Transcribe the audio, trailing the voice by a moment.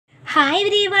Hi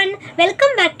everyone,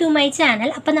 welcome back to my channel.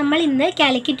 അപ്പോൾ നമ്മൾ ഇന്ന്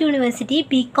Calicut university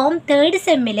BCOM 3rd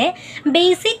സെമ്മിലെ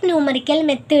basic numerical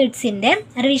മെത്തേഡ്സിൻ്റെ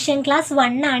revision class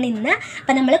 1 ആണ് ഇന്ന്.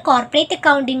 അപ്പോൾ നമ്മൾ കോർപ്പറേറ്റ്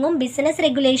അക്കൗണ്ടിങ്ങും ബിസിനസ്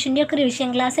റെഗുലേഷൻ്റെ ഒക്കെ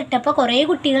റിവിഷൻ ക്ലാസ് ഇട്ടപ്പോൾ കുറേ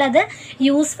കുട്ടികൾ അത്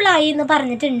യൂസ്ഫുൾ ആയി എന്ന്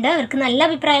പറഞ്ഞിട്ടുണ്ട്. അവർക്ക് നല്ല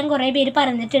അഭിപ്രായം കുറേ പേര്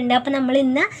പറഞ്ഞിട്ടുണ്ട്. അപ്പോൾ നമ്മൾ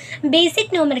ഇന്ന്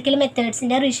ബേസിക് ന്യൂമറിക്കൽ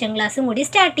മെത്തേഡ്സിൻ്റെ റിവിഷൻ ക്ലാസ്സും കൂടി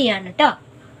സ്റ്റാർട്ട് ചെയ്യാണ് കേട്ടോ.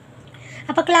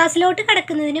 അപ്പോൾ ക്ലാസ്സിലോട്ട്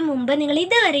കടക്കുന്നതിന് മുമ്പ് നിങ്ങൾ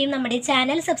ഇതുവരെയും നമ്മുടെ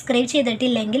ചാനൽ സബ്സ്ക്രൈബ്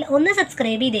ചെയ്തിട്ടില്ലെങ്കിൽ ഒന്ന്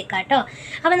സബ്സ്ക്രൈബ് ചെയ്തേക്കാം കേട്ടോ.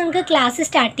 അപ്പോൾ നമുക്ക് ക്ലാസ്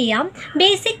സ്റ്റാർട്ട് ചെയ്യാം.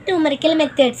 ബേസിക് ന്യൂമറിക്കൽ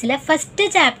മെത്തേഡ്സിലെ ഫസ്റ്റ്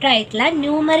ചാപ്റ്റർ ആയിട്ടുള്ള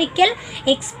ന്യൂമറിക്കൽ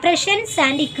എക്സ്പ്രഷൻസ്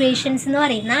ആൻഡ് ഇക്വേഷൻസ് എന്ന്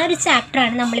പറയുന്ന ആ ഒരു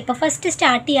ചാപ്റ്ററാണ് നമ്മളിപ്പോൾ ഫസ്റ്റ്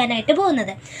സ്റ്റാർട്ട് ചെയ്യാനായിട്ട്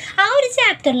പോകുന്നത്. ആ ഒരു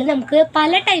ചാപ്റ്ററിൽ നമുക്ക്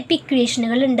പല ടൈപ്പ്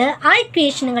ഇക്വേഷനുകളുണ്ട്. ആ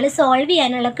ഇക്വേഷനുകൾ സോൾവ്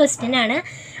ചെയ്യാനുള്ള ക്വസ്റ്റ്യനാണ്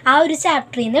ആ ഒരു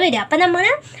ചാപ്റ്ററിൽ നിന്ന് വരിക. അപ്പം നമ്മൾ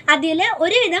അതിൽ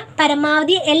ഒരുവിധം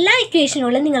പരമാവധി എല്ലാ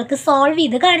ഇക്വേഷനുകളും നിങ്ങൾക്ക് സോൾവ്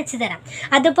ചെയ്ത് കാണിച്ചു തരാം.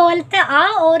 അതുപോലത്തെ ആ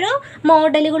ഓരോ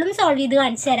മോഡലുകളും സോൾവ് ചെയ്ത്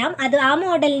കാണിച്ചു തരാം. അത് ആ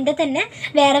മോഡലിൻ്റെ തന്നെ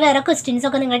വേറെ വേറെ ക്വസ്റ്റ്യൻസ്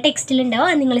ഒക്കെ നിങ്ങളുടെ ടെക്സ്റ്റിലുണ്ടാവും.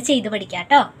 അത് നിങ്ങൾ ചെയ്ത് പഠിക്കാം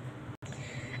കേട്ടോ.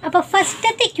 അപ്പോൾ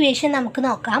ഫസ്റ്റത്തെ ഇക്വേഷൻ നമുക്ക്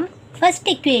നോക്കാം.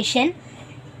 First equation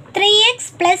 3x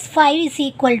 +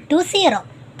 5 = 0.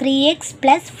 3x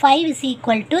 + 5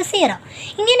 = 0.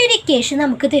 ഇങ്ങനൊരു ഇക്വേഷൻ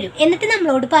നമുക്ക് തരും. എന്നിട്ട്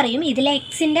നമ്മളോട് പറയും ഇതിൽ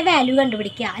എക്സിൻ്റെ വാല്യൂ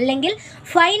കണ്ടുപിടിക്കുക, അല്ലെങ്കിൽ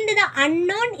find the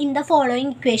unknown in the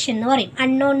following equation എന്ന് പറയും.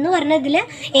 അൺനോൺ എന്ന് പറഞ്ഞാൽ ഇതിൽ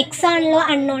എക്സ് ആണല്ലോ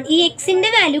അൺനോൺ. ഈ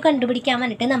എക്സിൻ്റെ വാല്യൂ കണ്ടുപിടിക്കാൻ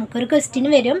വേണ്ടിയിട്ട് നമുക്കൊരു ക്വസ്റ്റ്യൻ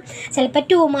വരും. ചിലപ്പോൾ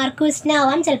 2 മാർക്ക് ക്വസ്റ്റ്യൻ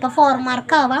ആവാം, ചിലപ്പോൾ 4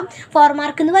 മാർക്ക് ആവാം. 4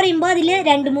 മാർക്ക് എന്ന് പറയുമ്പോൾ അതിൽ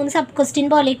 2-3 സബ് ക്വസ്റ്റ്യൻ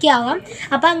പോലെയൊക്കെ ആവാം.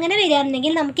 അപ്പോൾ അങ്ങനെ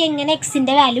വരികയാണെങ്കിൽ നമുക്ക് എങ്ങനെ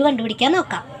എക്സിൻ്റെ വാല്യൂ കണ്ടുപിടിക്കാൻ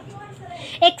നോക്കാം.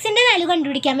 എക്സിൻ്റെ വാല്യൂ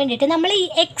കണ്ടുപിടിക്കാൻ വേണ്ടിയിട്ട് നമ്മൾ ഈ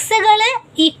എക്സുകൾ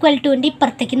ഈക്വൽ ടുവിൻ്റെ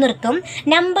ഇപ്പുറത്തേക്ക് നിർത്തും,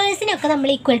 നമ്പേഴ്സിനൊക്കെ നമ്മൾ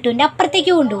ഈക്വൽ ടുവിൻ്റെ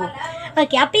അപ്പുറത്തേക്ക് കൊണ്ടുപോകും.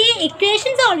 ഓക്കെ, അപ്പോൾ ഈ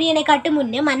ഇക്വേഷൻ സോൾവ് ചെയ്യാനേക്കാട്ട്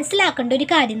മുന്നേ മനസ്സിലാക്കേണ്ട ഒരു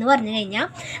കാര്യം എന്ന് പറഞ്ഞു കഴിഞ്ഞാൽ,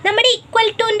 നമ്മുടെ ഈക്വൽ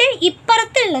ടുവിൻ്റെ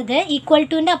ഇപ്പുറത്തുള്ളത് ഈക്വൽ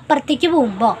ടുവിൻ്റെ അപ്പുറത്തേക്ക്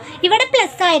പോകുമ്പോൾ, ഇവിടെ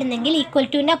പ്ലസ് ആയിരുന്നെങ്കിൽ ഈക്വൽ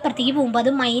ടുവിൻ്റെ അപ്പുറത്തേക്ക് പോകുമ്പോൾ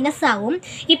അത് മൈനസ് ആവും.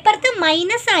 ഇപ്പുറത്ത്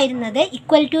മൈനസ് ആയിരുന്നത്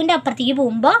ഈക്വൽ ടുവിൻ്റെ അപ്പുറത്തേക്ക്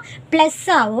പോകുമ്പോൾ പ്ലസ്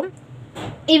ആവും.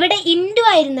 ഇവിടെ ഇൻറ്റു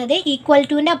ആയിരുന്നത് ഈക്വൽ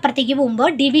ടുവിൻ്റെ അപ്പുറത്തേക്ക് പോകുമ്പോൾ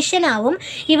ഡിവിഷൻ ആവും.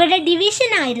 ഇവിടെ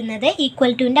ഡിവിഷൻ ആയിരുന്നത്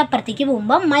ഈക്വൽ ടുവിൻ്റെ അപ്പുറത്തേക്ക്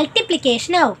പോകുമ്പോൾ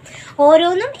മൾട്ടിപ്ലിക്കേഷൻ ആവും.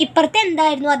 ഓരോന്നും ഇപ്പുറത്തെ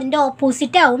എന്തായിരുന്നു അതിൻ്റെ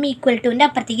ഓപ്പോസിറ്റ് ആവും ഈക്വൽ ടുവിൻ്റെ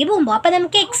അപ്പുറത്തേക്ക് പോകുമ്പോൾ. അപ്പോൾ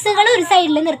നമുക്ക് എക്സുകൾ ഒരു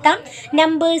സൈഡിൽ നിർത്താം,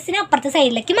 നമ്പേഴ്സിനെ അപ്പുറത്തെ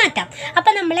സൈഡിലേക്ക് മാറ്റാം.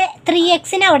 അപ്പോൾ നമ്മൾ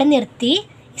 3x അവിടെ നിർത്തി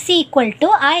 =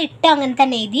 ആ 8 അങ്ങനെ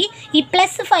തന്നെ എഴുതി. ഈ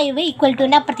 +5 ഈക്വൽ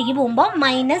ടുവിൻ്റെ അപ്പുറത്തേക്ക് പോകുമ്പോൾ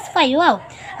 -5 ആവും.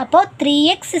 അപ്പോൾ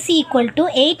 3x =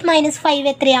 8 - 5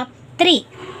 എത്രയാണ്? 3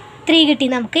 കിട്ടി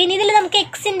നമുക്ക്. ഇനി ഇതിൽ നമുക്ക്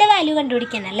എക്സിൻ്റെ വാല്യൂ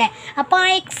കണ്ടുപിടിക്കാനല്ലേ. അപ്പോൾ ആ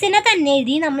എക്സിനെ തന്നെ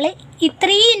എഴുതി നമ്മൾ ഈ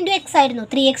 3 × x ആയിരുന്നു.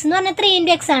 3x എന്ന് പറഞ്ഞാൽ 3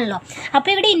 × x ആണല്ലോ. അപ്പോൾ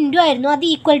ഇവിടെ ഇൻറ്റു ആയിരുന്നു, അത്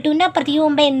ഈക്വൽ ടുവിൻ്റെ അപ്പുറത്തേക്ക്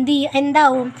പോകുമ്പോൾ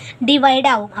എന്താവും? ഡിവൈഡ്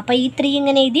ആവും. അപ്പോൾ ഈ 3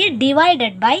 ഇങ്ങനെ എഴുതി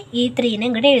ഡിവൈഡഡ് ബൈ ഈ 3നെ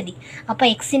ഇങ്ങോട്ട് എഴുതി. അപ്പോൾ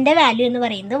എക്സിൻ്റെ വാല്യൂ എന്ന്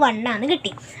പറയുന്നത് 1 ആണ്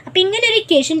കിട്ടി. അപ്പോൾ ഇങ്ങനെ ഒരു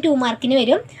ഇക്വേഷൻ 2 മാർക്കിന്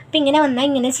വരും. അപ്പോൾ ഇങ്ങനെ വന്നാൽ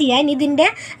ഇങ്ങനെ ചെയ്യാൻ. ഇതിൻ്റെ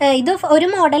ഇത് ഒരു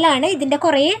മോഡലാണ്. ഇതിൻ്റെ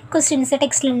കുറേ ക്വസ്റ്റ്യൻസ്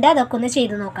ടെക്സ്റ്റിലുണ്ട്, അതൊക്കെ ഒന്ന്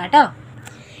ചെയ്ത് നോക്കാം കേട്ടോ.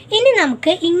 ഇനി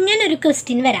നമുക്ക് ഇങ്ങനൊരു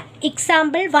ക്വസ്റ്റ്യൻ വരാം.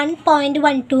 എക്സാമ്പിൾ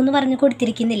 1.12 എന്ന് പറഞ്ഞ്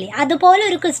കൊടുത്തിരിക്കുന്നില്ലേ, അതുപോലെ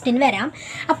ഒരു ക്വസ്റ്റ്യൻ വരാം.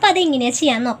 അപ്പോൾ അതെങ്ങനെയാണ്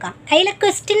ചെയ്യാൻ നോക്കാം. അതിലെ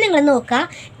ക്വസ്റ്റ്യൻ നിങ്ങൾ നോക്കുക.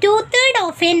 2/3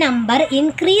 of A number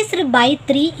increased by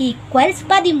 3 =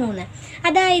 13.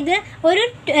 അതായത് ഒരു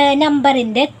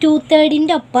നമ്പറിൻ്റെ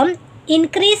 2/3 ഒപ്പം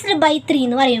ഇൻക്രീസ്ഡ് ബൈ 3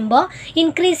 എന്ന് പറയുമ്പോൾ,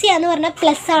 ഇൻക്രീസ് ചെയ്യാന്ന് പറഞ്ഞാൽ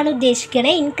പ്ലസ് ആണ്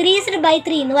ഉദ്ദേശിക്കണേ. ഇൻക്രീസ്ഡ് ബൈ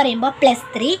 3 എന്ന് പറയുമ്പോൾ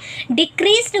 +3,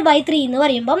 ഡിക്രീസ്ഡ് ബൈ 3 എന്ന്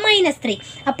പറയുമ്പോൾ -3.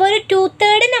 അപ്പോൾ ഒരു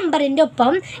 2/3 നമ്പറിൻ്റെ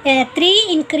ഒപ്പം 3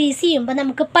 ഇൻക്രീസ് ചെയ്യുമ്പോൾ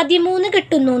നമുക്ക് 13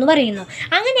 കിട്ടുന്നു എന്ന് പറയുന്നു.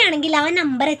 അങ്ങനെയാണെങ്കിൽ ആ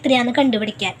നമ്പർ എത്രയാണെന്ന്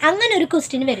കണ്ടുപിടിക്കാൻ അങ്ങനെ ഒരു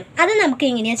ക്വസ്റ്റ്യൻ വരും. അത് നമുക്ക്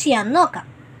എങ്ങനെയാണ് ചെയ്യാമെന്ന് നോക്കാം.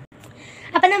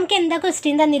 അപ്പോൾ നമുക്ക് എന്താ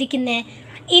ക്വസ്റ്റ്യൻ തന്നിരിക്കുന്നത്?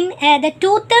 The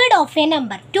 2/3 of A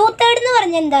number. 2/3 എന്ന്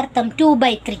പറഞ്ഞാൽ എന്താ അർത്ഥം?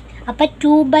 2/3. അപ്പോൾ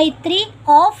 2/3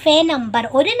 ഓഫ് എ നമ്പർ,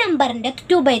 ഒരു നമ്പറിൻ്റെ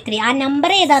 2/3. ആ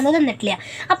നമ്പർ ഏതാണെന്ന് തന്നിട്ടില്ല.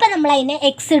 അപ്പോൾ നമ്മൾ അതിനെ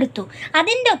എക്സ് എടുത്തു.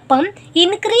 അതിൻ്റെ ഒപ്പം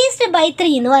ഇൻക്രീസ്ഡ് ബൈ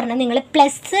 3 എന്ന് പറഞ്ഞാൽ നിങ്ങൾ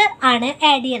പ്ലസ് ആണ്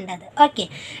ആഡ് ചെയ്യേണ്ടത്. ഓക്കെ,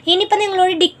 ഇനിയിപ്പോൾ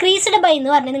നിങ്ങളോട് ഡിക്രീസ്ഡ് ബൈ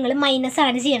എന്ന് പറഞ്ഞാൽ നിങ്ങൾ മൈനസ്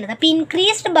ആണ് ചെയ്യേണ്ടത്. അപ്പോൾ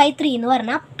ഇൻക്രീസ്ഡ് ബൈ 3 എന്ന്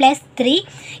പറഞ്ഞാൽ +3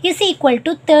 =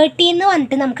 30 എന്ന്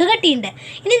പറഞ്ഞിട്ട് നമുക്ക് കിട്ടിയിട്ടുണ്ട്.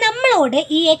 ഇനി നമ്മളോട്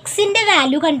ഈ എക്സിൻ്റെ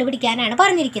വാല്യൂ കണ്ടുപിടിക്കാനാണ്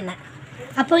പറഞ്ഞിരിക്കുന്നത്.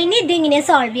 അപ്പോൾ ഇനി ഇതിങ്ങനെ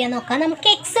സോൾവ് ചെയ്യാൻ നോക്കാം. നമുക്ക്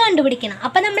എക്സ് കണ്ടുപിടിക്കണം.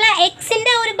 അപ്പോൾ നമ്മൾ ആ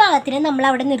എക്സിൻ്റെ ഒരു ഭാഗത്തിന് നമ്മൾ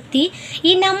അവിടെ നിർത്തി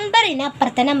ഈ നമ്പറിനെ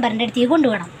അപ്പുറത്തെ നമ്പറിൻ്റെ അടുത്തേക്ക്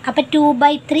കൊണ്ടുപോകണം. അപ്പോൾ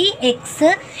 2/3x =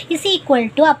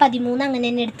 ആ 13 അങ്ങനെ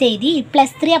തന്നെ എടുത്ത് എഴുതി. ഈ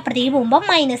 +3 അപ്പുറത്തേക്ക് പോകുമ്പോൾ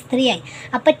 -3 ആയി.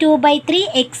 അപ്പോൾ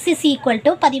 2/3x =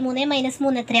 13 -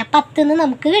 3 എത്രയാണ്? 10 എന്ന്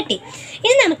നമുക്ക് കിട്ടി.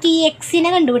 ഇനി നമുക്ക് ഈ എക്സിനെ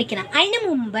കണ്ടുപിടിക്കണം. അതിന്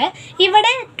മുമ്പ്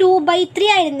ഇവിടെ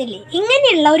 2/3 ആയിരുന്നില്ലേ,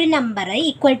 ഇങ്ങനെയുള്ള ഒരു നമ്പർ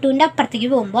ഈക്വൽ ടുവിൻ്റെ അപ്പുറത്തേക്ക്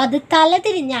പോകുമ്പോൾ അത് തല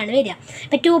തിരിഞ്ഞാണ് വരിക.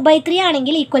 ഇപ്പോൾ 2/3 ആണെങ്കിൽ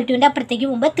ഈക്വൽ ടുവിൻ്റെ അപ്പുറത്തേക്ക്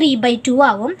പോകുമ്പോൾ 3/2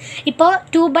 ആവും. ഇപ്പോൾ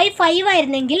 2/5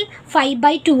 ആയിരുന്നെങ്കിൽ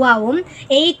 5/2 ആവും.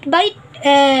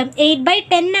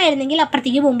 8/10 ആയിരുന്നെങ്കിൽ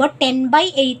അപ്പുറത്തേക്ക് പോകുമ്പോൾ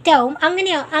 10/8 ആവും.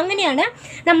 അങ്ങനെയാണ്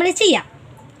നമ്മൾ ചെയ്യുക.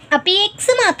 അപ്പോൾ ഈ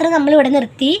എക്സ് മാത്രം നമ്മളിവിടെ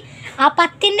നിർത്തി. ആ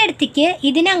 10ൻ്റെ അടുത്തേക്ക്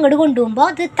ഇതിനെ അങ്ങോട്ട് കൊണ്ടുപോകുമ്പോൾ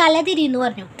അത് തലതിരി എന്ന്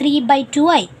പറഞ്ഞു, 3/2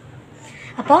 ആയി.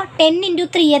 അപ്പോൾ 10 ×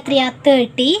 3 എത്രയാണ്?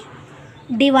 30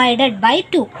 ഡിവൈഡഡ് ബൈ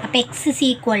 2. അപ്പോൾ X is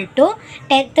equal to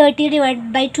 30 divide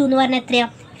by 2 എന്ന് പറഞ്ഞാൽ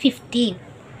എത്രയാണ്? 15.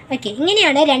 ഓക്കെ,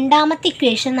 ഇങ്ങനെയാണ് രണ്ടാമത്തെ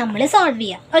ഇക്വേഷൻ നമ്മൾ സോൾവ്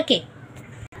ചെയ്യുക. ഓക്കെ,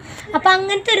 അപ്പോൾ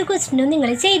അങ്ങനത്തെ ഒരു ക്വസ്റ്റ്യനും നിങ്ങൾ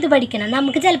ചെയ്ത് പഠിക്കണം.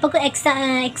 നമുക്ക് ചിലപ്പോൾ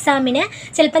എക്സാമിന്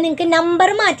ചിലപ്പോൾ നിങ്ങൾക്ക് നമ്പർ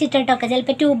മാറ്റിയിട്ടൊക്കെ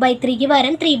ചിലപ്പോൾ 2/3ക്ക്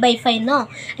പകരം 3/5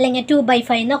 അല്ലെങ്കിൽ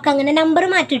 2/5 ഒക്കെ അങ്ങനെ നമ്പർ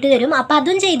മാറ്റിയിട്ട് തരും. അപ്പോൾ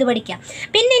അതും ചെയ്ത് പഠിക്കാം.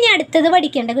 പിന്നെ ഇനി അടുത്തത്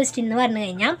പഠിക്കേണ്ട ക്വസ്റ്റ്യൻ എന്ന് പറഞ്ഞു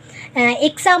കഴിഞ്ഞാൽ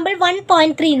എക്സാമ്പിൾ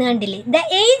 1.3 എന്ന് കണ്ടില്ലേ, the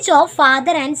age of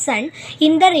father and son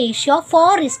in the ratio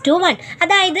 4:1.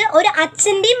 അതായത് ഒരു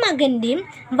അച്ഛൻ്റെയും മകൻ്റെയും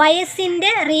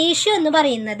വയസ്സിൻ്റെ റേഷ്യോ എന്ന്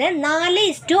പറയുന്നത്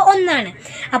 4:1 ആണ്.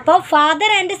 അപ്പോൾ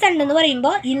ഫാദർ ആൻഡ് സൺ എന്ന്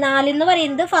പറയുമ്പോൾ ഈ 4 എന്ന്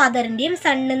പറയുന്നത് ഫാദറിൻ്റെയും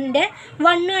സണ്ണിൻ്റെ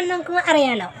 1 ആണെന്ന് നമുക്ക്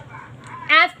അറിയാമല്ലോ.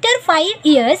 After 5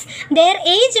 years their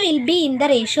age will be in the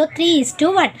ratio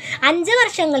 3:1. 5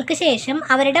 വർഷങ്ങൾക്ക് ശേഷം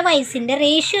അവരുടെ വയസ്സിൻ്റെ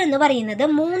റേഷ്യോ എന്ന് പറയുന്നത്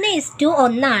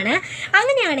 3:1 ആണ്.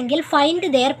 അങ്ങനെയാണെങ്കിൽ ഫൈൻഡ്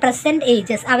ദെയർ പ്രസൻറ്റ്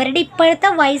ഏജസ്, അവരുടെ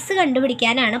ഇപ്പോഴത്തെ വയസ്സ്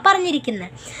കണ്ടുപിടിക്കാനാണ് പറഞ്ഞിരിക്കുന്നത്.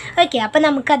 ഓക്കെ, അപ്പോൾ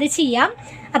നമുക്കത് ചെയ്യാം.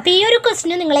 അപ്പോൾ ഈ ഒരു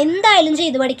ക്വസ്റ്റ്യൻ നിങ്ങൾ എന്തായാലും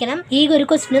ചെയ്ത് പഠിക്കണം. ഈ ഒരു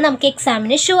ക്വസ്റ്റ്യൻ നമുക്ക്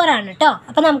എക്സാമിന് ഷുവറാണ് കേട്ടോ.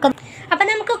 അപ്പോൾ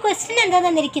നമുക്ക് ക്വസ്റ്റ്യൻ എന്താ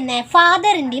തന്നിരിക്കുന്നത്?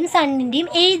 ഫാദറിൻ്റെയും സണ്ണിൻ്റെയും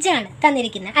ഏജാണ്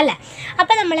തന്നിരിക്കുന്നത് അല്ലേ.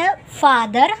 അപ്പോൾ നമ്മൾ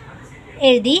ഫാദർ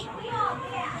എഴുതി,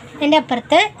 എൻ്റെ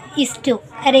അപ്പുറത്ത് ഇസ്റ്റു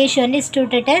റേഷ്യോൻ്റെ ഇസ്റ്റു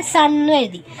ഇട്ടിട്ട് സണ്ണും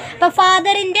എഴുതി. അപ്പോൾ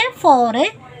ഫാദറിൻ്റെ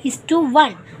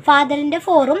 4:1, ഫാദറിൻ്റെ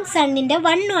 4ഉം സണ്ണിൻ്റെ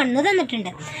 1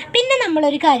 തന്നിട്ടുണ്ട്. പിന്നെ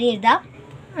നമ്മളൊരു കാര്യം എഴുതാം,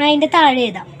 അതിൻ്റെ താഴെ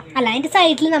എഴുതാം, അല്ല അതിൻ്റെ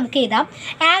സൈഡിൽ നമുക്ക് എഴുതാം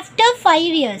ആഫ്റ്റർ 5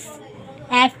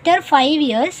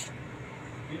 years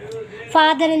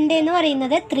ഫാദറിൻ്റെ എന്ന്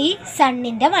പറയുന്നത് 3,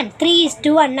 സണ്ണിൻ്റെ 1,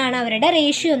 3:1 ആണ് അവരുടെ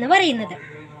റേഷ്യോ എന്ന് പറയുന്നത്.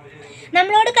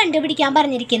 നമ്മളോട് കണ്ടുപിടിക്കാൻ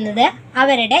പറഞ്ഞിരിക്കുന്നത്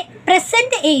അവരുടെ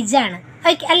പ്രസൻറ്റ് ഏജ് ആണ്.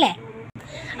 ഓക്കെ അല്ലേ.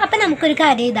 അപ്പം നമുക്കൊരു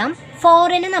കാര്യം എഴുതാം,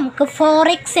 4ന് നമുക്ക്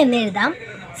 4x എന്ന് എഴുതാം,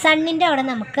 സണ്ണിൻ്റെ അവിടെ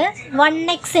നമുക്ക്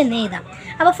 1x എന്ന് എഴുതാം.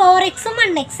 അപ്പോൾ 4xഉം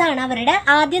 1x ആണ് അവരുടെ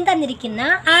ആദ്യം തന്നിരിക്കുന്ന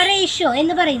ആ റേഷ്യോ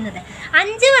എന്ന് പറയുന്നത്.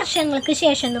 5 വർഷങ്ങൾക്ക്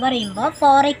ശേഷം എന്ന് പറയുമ്പോൾ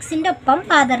 4xൻ്റെ ഒപ്പം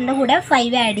ഫാദറിൻ്റെ കൂടെ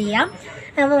 5 ആഡ് ചെയ്യാം,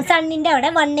 സണ്ണിൻ്റെ അവിടെ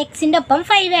 1xൻ്റെ ഒപ്പം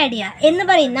 5 ആഡ് ചെയ്യുക എന്ന്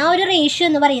പറയുന്ന ആ ഒരു റേഷ്യോ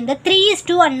എന്ന് പറയുന്നത്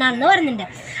 3:1 ആണെന്ന് പറയുന്നുണ്ട്.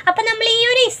 അപ്പോൾ നമ്മൾ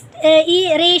ഈ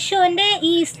റേഷ്യോൻ്റെ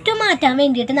ഈ ഇസ്റ്റു മാറ്റാൻ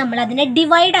വേണ്ടിയിട്ട് നമ്മൾ അതിനെ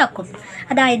ഡിവൈഡ് ആക്കും.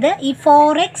 അതായത് ഈ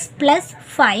 4x +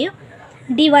 5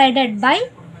 divided by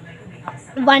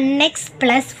 1x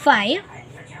 + 5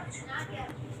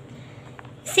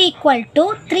 =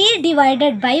 3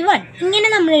 divided by 1 ഇങ്ങനെ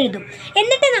നമ്മൾ എഴുതും.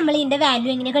 എന്നിട്ട് നമ്മൾ ഇതിൻ്റെ വാല്യൂ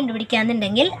എങ്ങനെ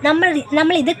കണ്ടുപിടിക്കാന്നുണ്ടെങ്കിൽ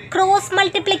നമ്മളിത് ക്രോസ്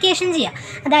മൾട്ടിപ്ലിക്കേഷൻ ചെയ്യാം.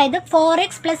 അതായത്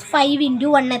 4x + 5 ×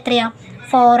 1 എത്രയാണ്?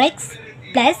 4x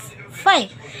 + 5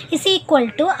 =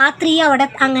 ആ 3 അവിടെ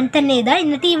അങ്ങനെ തന്നെ എഴുതുക.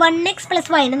 എന്നിട്ട് ഈ 1x +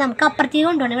 5നെ നമുക്ക് അപ്പുറത്തേക്ക്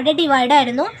കൊണ്ടുപോകണം. ഇവിടെ ഡിവൈഡ്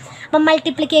ആയിരുന്നു, അപ്പം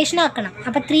മൾട്ടിപ്ലിക്കേഷൻ ആക്കണം.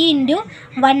 അപ്പോൾ 3 ×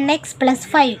 1x +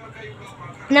 5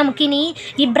 നമുക്കിനി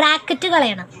ഈ ബ്രാക്കറ്റ്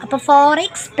കളയണം. അപ്പോൾ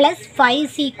 4x + 5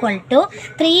 =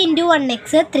 3 × 1x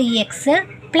 3x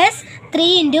 + 3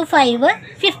 × 5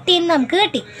 15 നമുക്ക്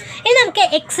കിട്ടി. ഇനി നമുക്ക്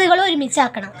എക്സുകൾ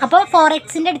ഒരുമിച്ചാക്കണം. അപ്പോൾ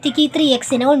 4xൻ്റെ അടുത്തേക്ക് ഈ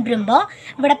 3xനെ കൊണ്ടുവരുമ്പോൾ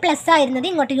ഇവിടെ പ്ലസ് ആയിരുന്നത്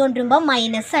ഇങ്ങോട്ടേക്ക് കൊണ്ടുവരുമ്പോൾ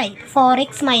മൈനസ് ആയി,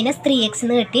 4x - 3x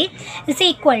എന്ന് കിട്ടി. =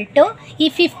 ഈ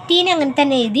 15 അങ്ങനെ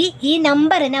തന്നെ എഴുതി, ഈ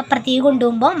നമ്പറിനെ അപ്പുറത്തേക്ക്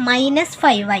കൊണ്ടുപോകുമ്പോൾ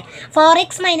 -5 ആയി.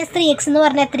 4x - 3x എന്ന്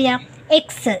പറഞ്ഞാൽ എത്രയാണ്? x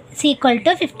 =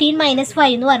 15 -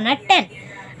 5 എന്ന് പറഞ്ഞാൽ 10.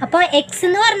 അപ്പോൾ എക്സ്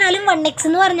എന്ന് പറഞ്ഞാലും 1x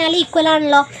എന്ന് പറഞ്ഞാലും ഈക്വൽ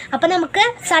ആണല്ലോ. അപ്പോൾ നമുക്ക്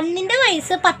സണ്ണിൻ്റെ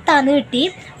വയസ്സ് 10 കിട്ടി,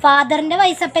 ഫാദറിൻ്റെ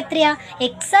വയസ്സ് അപ്പോൾ എത്രയാണ്?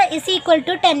 x =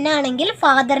 10 ആണെങ്കിൽ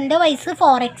ഫാദറിൻ്റെ വയസ്സ്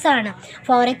 4x ആണ്.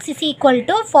 4x =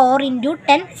 4 ×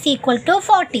 10 =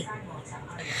 40.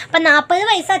 അപ്പം 40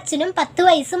 വയസ്സ് അച്ഛനും 10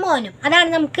 വയസ്സ് മോനും, അതാണ്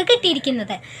നമുക്ക്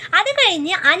കിട്ടിയിരിക്കുന്നത്. അത്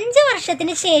കഴിഞ്ഞ് 5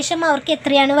 വർഷത്തിന് ശേഷം അവർക്ക്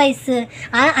എത്രയാണ് വയസ്സ്?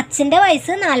 ആ അച്ഛൻ്റെ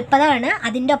വയസ്സ് 40 ആണ്,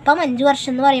 അതിൻ്റെ ഒപ്പം 5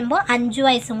 വർഷം എന്ന് പറയുമ്പോൾ 5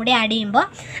 വയസ്സും കൂടി ആഡ് ചെയ്യുമ്പോൾ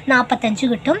 45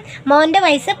 കിട്ടും. മോൻ്റെ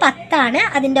വയസ്സ് 10 ആണ്,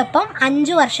 അതിൻ്റെ ഒപ്പം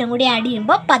 5 വർഷം കൂടി ആഡ്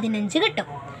ചെയ്യുമ്പോൾ 15 കിട്ടും.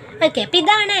 ഓക്കെ, അപ്പോൾ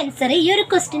ഇതാണ് ആൻസർ. ഈ ഒരു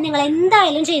ക്വസ്റ്റ്യൻ നിങ്ങൾ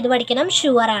എന്തായാലും ചെയ്ത് പഠിക്കണം,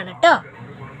 ഷുവറാണ് കേട്ടോ.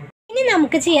 ഇനി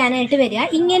നമുക്ക് ചെയ്യാനായിട്ട് വരിക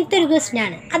ഇങ്ങനത്തെ ഒരു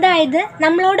ക്വസ്റ്റ്യനാണ്. അതായത്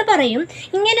നമ്മളോട് പറയും,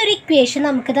 ഇങ്ങനൊരു ഇക്വേഷൻ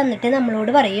നമുക്ക് തന്നിട്ട്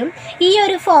നമ്മളോട് പറയും ഈ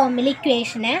ഒരു ഫോമിൽ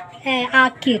ഇക്വേഷനെ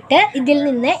ആക്കിയിട്ട് ഇതിൽ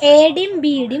നിന്ന് എയുടെയും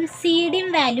ബിയുടെയും സിയുടെയും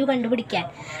വാല്യൂ കണ്ടുപിടിക്കാൻ.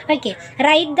 Okay,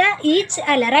 right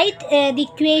the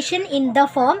equation in the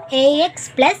form ax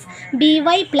 +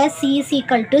 by + c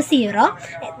 = 0,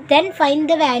 then find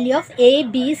the value of a,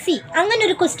 b, c. അങ്ങനെ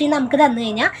ഒരു ക്വസ്റ്റ്യൻ നമുക്ക് തന്നു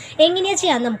കഴിഞ്ഞാൽ എങ്ങനെയാണ്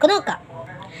ചെയ്യാൻ നമുക്ക് നോക്കാം.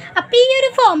 അപ്പോൾ ഈ ഒരു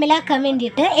ഫോമിലാക്കാൻ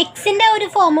വേണ്ടിയിട്ട് എക്സിൻ്റെ ഒരു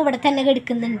ഫോം ഇവിടെ തന്നെ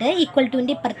എടുക്കുന്നുണ്ട്,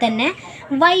 =ൻ്റെ ഇപ്പുറത്ത് തന്നെ,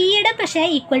 വൈയുടെ പക്ഷേ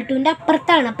 =ൻ്റെ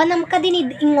അപ്പുറത്താണ്. അപ്പം നമുക്കതിന്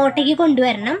ഇങ്ങോട്ടേക്ക്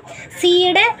കൊണ്ടുവരണം.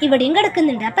 സിയുടെ ഇവിടെയും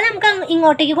കിടക്കുന്നുണ്ട്, അപ്പം നമുക്ക്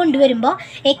ഇങ്ങോട്ടേക്ക് കൊണ്ടുവരുമ്പോൾ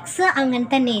എക്സ് അങ്ങനെ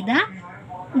തന്നെ എഴുതാം.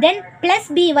 ദെൻ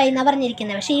 +by എന്നാണ്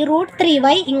പറഞ്ഞിരിക്കുന്നത്, പക്ഷേ ഈ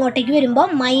 √3y ഇങ്ങോട്ടേക്ക് വരുമ്പോൾ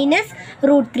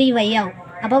 -√3y ആവും.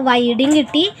 അപ്പോൾ വൈയുടെയും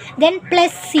കിട്ടി. ദെൻ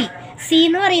പ്ലസ് സി, സി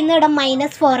എന്ന് പറയുന്നത് ഇവിടെ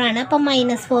 -4 ആണ്. അപ്പോൾ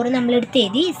 -4 നമ്മൾ എടുത്ത്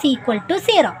എഴുതി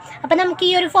 =0. അപ്പോൾ നമുക്ക്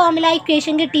ഈ ഒരു ഫോർമുല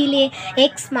ഇക്വേഷൻ കിട്ടിയില്ലേ?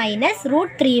 x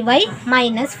 -√3y -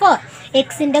 4.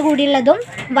 എക്സിൻ്റെ കൂടെയുള്ളതും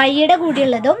വൈയുടെ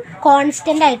കൂടെയുള്ളതും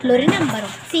കോൺസ്റ്റൻ്റ് ആയിട്ടുള്ളൊരു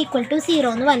നമ്പറും =0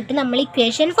 എന്ന് പറഞ്ഞിട്ട് നമ്മൾ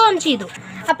ഇക്വേഷൻ ഫോം ചെയ്തു.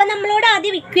 അപ്പം നമ്മളോട്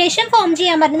ആദ്യം ഇക്വേഷൻ ഫോം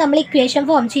ചെയ്യാൻ പറഞ്ഞ് നമ്മൾ ഇക്വേഷൻ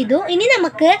ഫോം ചെയ്തു. ഇനി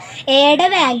നമുക്ക് എയുടെ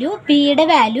വാല്യൂ, ബിയുടെ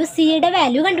വാല്യൂ, സിയുടെ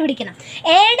വാല്യൂ കണ്ടുപിടിക്കണം.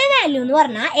 എയുടെ വാല്യൂ എന്ന്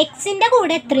പറഞ്ഞാൽ എക്സിൻ്റെ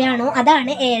കൂടെ എത്രയാണോ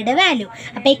അതാണ് എയുടെ വാല്യൂ.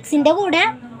 അപ്പോൾ എക്സിൻ്റെ കൂടെ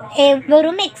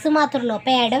വെറും എക്സ് മാത്രമേ ഉള്ളൂ.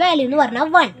 അപ്പോൾ എയുടെ വാല്യൂ എന്ന് പറഞ്ഞാൽ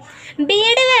 1.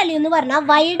 ബിയുടെ വാല്യൂ എന്ന് പറഞ്ഞാൽ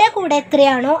വൈയുടെ കൂടെ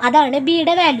എത്രയാണോ അതാണ്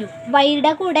ബിയുടെ വാല്യൂ.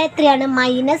 വൈയുടെ കൂടെ എത്രയാണ്?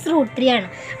 -√3 ആണ്.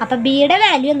 അപ്പോൾ ബിയുടെ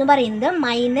വാല്യൂ എന്ന് പറയുന്നത്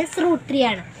 -√3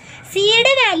 ആണ്.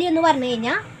 സിയുടെ വാല്യൂ എന്ന് പറഞ്ഞു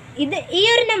കഴിഞ്ഞാൽ ഇത് ഈ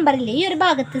ഒരു നമ്പറില്ലേ, ഈ ഒരു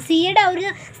ഭാഗത്ത് സിയുടെ ഒരു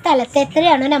സ്ഥലത്ത്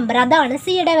എത്രയാണോ നമ്പർ അതാണ്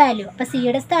സിയുടെ വാല്യൂ. അപ്പോൾ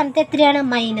സിയുടെ സ്ഥാനത്ത് എത്രയാണ്?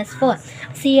 -4.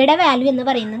 സിയുടെ വാല്യൂ എന്ന്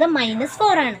പറയുന്നത്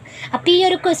 -4 ആണ്. അപ്പോൾ ഈ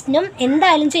ഒരു ക്വസ്റ്റിനും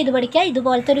എന്തായാലും ചെയ്തു പഠിക്കുക.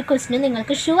 ഇതുപോലത്തെ ഒരു ക്വസ്റ്റിനും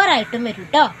നിങ്ങൾക്ക് ഷുവറായിട്ടും വരും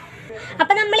കേട്ടോ.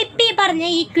 അപ്പോൾ നമ്മളിപ്പോൾ ഈ പറഞ്ഞ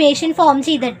ഈ ഇക്വേഷൻ ഫോം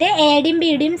ചെയ്തിട്ട് എയുടെയും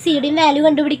ബിയുടെയും സിയുടെയും വാല്യൂ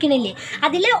കണ്ടുപിടിക്കണില്ലേ,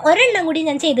 അതിൽ ഒരെണ്ണം കൂടി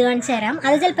ഞാൻ ചെയ്ത് കാണിച്ചു തരാം.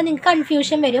 അത് ചിലപ്പോൾ നിങ്ങൾക്ക്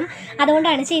കൺഫ്യൂഷൻ വരും,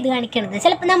 അതുകൊണ്ടാണ് ചെയ്ത് കാണിക്കുന്നത്.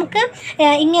 ചിലപ്പോൾ നമുക്ക്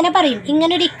ഇങ്ങനെ പറയും,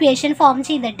 ഇങ്ങനൊരു ഇക്വേഷൻ ഫോം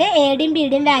ചെയ്തിട്ട് എയുടെയും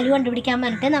ബിയുടെയും വാല്യൂ കണ്ടുപിടിക്കാൻ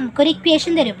പറഞ്ഞിട്ട് നമുക്കൊരു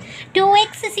ഇക്വേഷൻ തരും,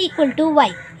 2x =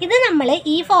 y. ഇത് നമ്മൾ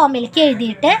ഈ ഫോമിലേക്ക്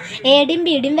എഴുതിയിട്ട് എയുടെയും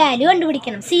ബിയുടെയും വാല്യൂ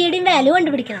കണ്ടുപിടിക്കണം, സിയുടെയും വാല്യൂ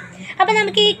കണ്ടുപിടിക്കണം. അപ്പോൾ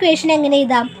നമുക്ക് ഈ ഇക്വേഷൻ എങ്ങനെ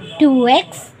എഴുതാം? 2x,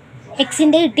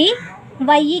 എക്സിൻ്റെ കിട്ടി,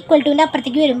 y =ൻ്റെ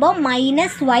അപ്പുറത്തേക്ക് വരുമ്പോൾ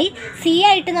 -y, സി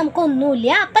ആയിട്ട് നമുക്ക് ഒന്നുമില്ല.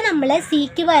 അപ്പോൾ നമ്മൾ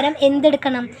സിക്ക് പകരം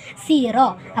എന്തെടുക്കണം? 0.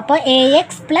 അപ്പോൾ ax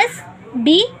 + b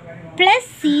 +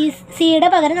 സിയുടെ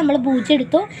പകരം നമ്മൾ 0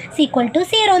 എടുത്തു,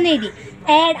 =0 എന്ന് എഴുതി.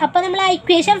 അപ്പോൾ നമ്മൾ ആ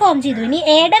ഇക്വേഷൻ ഫോം ചെയ്തു. ഇനി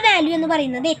എയുടെ വാല്യൂ എന്ന്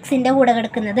പറയുന്നത് എക്സിൻ്റെ കൂടെ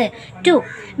കിടക്കുന്നത് 2,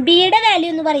 ബിയുടെ വാല്യൂ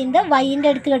എന്ന് പറയുന്നത് വൈൻ്റെ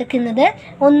അടുത്ത് കിടക്കുന്നത്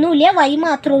ഒന്നുമില്ല, y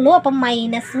മാത്രമേ ഉള്ളൂ. അപ്പം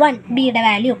 -1 ബിയുടെ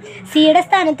വാല്യൂ. സിയുടെ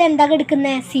സ്ഥാനത്ത് എന്താ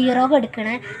കിടക്കുന്നത്? 0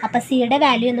 കിടക്കണേ. അപ്പോൾ സിയുടെ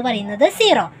വാല്യൂ എന്ന് പറയുന്നത്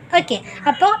 0. ഓക്കെ,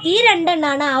 അപ്പോൾ ഈ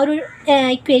രണ്ടെണ്ണമാണ് ആ ഒരു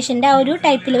ഇക്വേഷൻ്റെ ആ ഒരു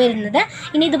ടൈപ്പിൽ വരുന്നത്.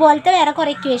 ഇനി ഇതുപോലത്തെ വേറെ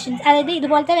കുറേ ഇക്വേഷൻസ്, അതായത്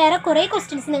ഇതുപോലത്തെ വേറെ കുറേ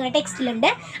ക്വസ്റ്റ്യൻസ് നിങ്ങളുടെ ടെക്സ്റ്റിലുണ്ട്,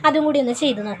 അതും കൂടി ഒന്ന്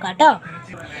ചെയ്ത് നോക്കാം കേട്ടോ.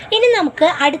 ഇനി നമുക്ക്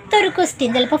അടുത്തൊരു ക്വസ്റ്റ്യൻ,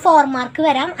 ചിലപ്പോൾ 4 മാർക്ക്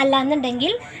വരാം,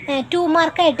 അല്ലാന്നുണ്ടെങ്കിൽ 2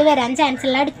 മാർക്കായിട്ട് വരാൻ ചാൻസ്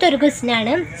ഉള്ള അടുത്തൊരു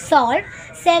ക്വസ്റ്റ്യനാണ്. Solve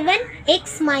 7x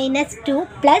 - 2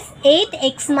 +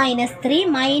 8x - 3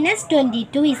 -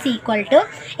 22 =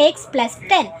 x +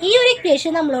 10. ഈ ഒരു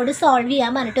ഇക്വേഷൻ നമ്മളോട് സോൾവ്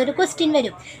ചെയ്യാൻ പറഞ്ഞിട്ട് ഒരു ക്വസ്റ്റ്യൻ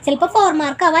വരും. ചിലപ്പോൾ 4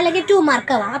 മാർക്ക് ആവാം, അല്ലെങ്കിൽ 2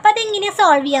 മാർക്ക് ആവാം. അപ്പോൾ അതെങ്ങനെയാണ്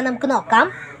സോൾവ് ചെയ്യാൻ നമുക്ക് നോക്കാം.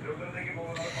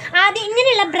 ആദ്യം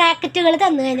ഇങ്ങനെയുള്ള ബ്രാക്കറ്റുകൾ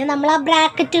തന്നു കഴിഞ്ഞാൽ നമ്മൾ ആ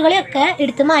ബ്രാക്കറ്റുകളെയൊക്കെ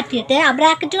എടുത്ത് മാറ്റിയിട്ട് ആ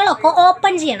ബ്രാക്കറ്റുകളൊക്കെ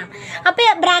ഓപ്പൺ ചെയ്യണം. അപ്പോൾ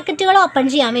ബ്രാക്കറ്റുകൾ ഓപ്പൺ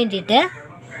ചെയ്യാൻ വേണ്ടിയിട്ട്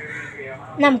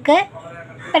നമുക്ക്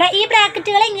ഈ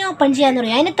ബ്രാക്കറ്റുകൾ എങ്ങനെ ഓപ്പൺ ചെയ്യാന്ന്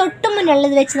പറയാം. അതിന് തൊട്ട്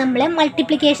മുന്നുള്ളത് വെച്ച് നമ്മൾ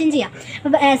മൾട്ടിപ്ലിക്കേഷൻ ചെയ്യാം.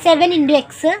 7 × x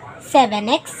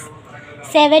 7x,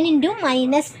 7 ×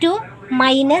 -2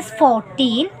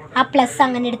 -14, ആ പ്ലസ്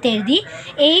അങ്ങനെ എടുത്ത് എഴുതി.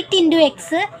 8 × x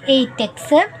 8x,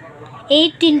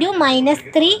 8 ×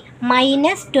 -3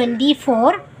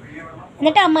 -24,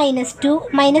 എന്നിട്ട് ആ -2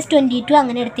 -22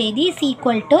 അങ്ങനെ എടുത്ത് എഴുതി,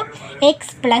 = x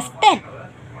 + 10.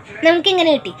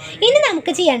 നമുക്കിങ്ങനെ കിട്ടി. ഇനി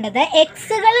നമുക്ക് ചെയ്യേണ്ടത്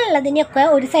എക്സുകളുള്ളതിനെയൊക്കെ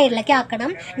ഒരു സൈഡിലേക്ക്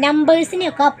ആക്കണം,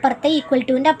 നമ്പേഴ്സിനെയൊക്കെ അപ്പുറത്തെ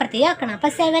 =ൻ്റെ അപ്പുറത്തേക്ക് ആക്കണം.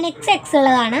 അപ്പോൾ 7x x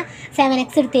ഉള്ളതാണ്, 7x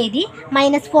എടുത്ത് എഴുതി.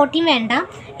 -14 വേണ്ട,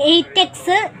 8x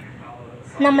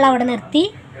നമ്മളവിടെ നിർത്തി.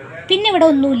 പിന്നെ ഇവിടെ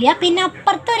ഒന്നുമില്ല, പിന്നെ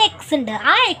അപ്പുറത്തൊരു എക്സ് ഉണ്ട്,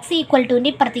 ആ x =ൻ്റെ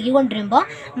ഇപ്പുറത്തേക്ക് കൊണ്ടുവരുമ്പോൾ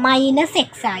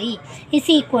 -x ആയി.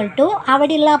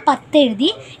 അവിടെയുള്ള 10 എഴുതി.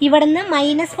 ഇവിടെ നിന്ന്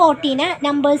 -14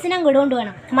 നമ്പേഴ്സിന് അങ്ങോട്ട്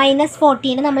കൊണ്ടുപോകണം.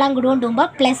 -14 നമ്മൾ അങ്ങോട്ട് കൊണ്ടുപോകുമ്പോൾ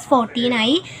 +14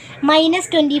 ആയി.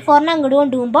 -24 അങ്ങോട്ട്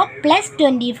കൊണ്ടുപോകുമ്പോൾ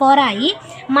 +24 ആയി.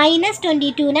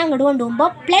 -22 അങ്ങോട്ട് കൊണ്ടുപോകുമ്പോൾ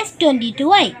 +22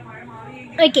 ആയി.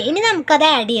 ഓക്കെ, ഇനി നമുക്കത്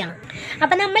ആഡ് ചെയ്യണം.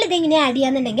 അപ്പം നമ്മളിതെങ്ങനെ ആഡ്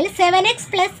ചെയ്യാന്നുണ്ടെങ്കിൽ 7x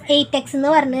 + 8x എന്ന്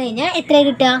പറഞ്ഞു കഴിഞ്ഞാൽ എത്ര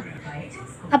കിട്ടുക?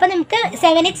 അപ്പോൾ നമുക്ക്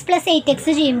 7x + 8x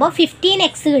ചെയ്യുമ്പോൾ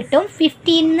 15x കിട്ടും.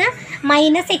 15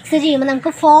 -x ചെയ്യുമ്പോൾ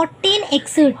നമുക്ക് 14x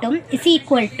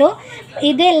കിട്ടും.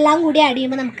 ഇതെല്ലാം കൂടി ആഡ്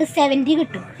ചെയ്യുമ്പോൾ നമുക്ക് 70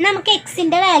 കിട്ടും. നമുക്ക്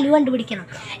എക്സിൻ്റെ വാല്യൂ കണ്ടുപിടിക്കണം.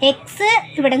 എക്സ്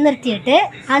ഇവിടെ നിർത്തിയിട്ട്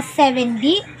ആ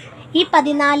 70 ഈ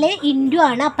 14 ഇൻറ്റു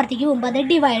ആണ്, അപ്പുറത്തേക്ക് പോകുമ്പോൾ അത്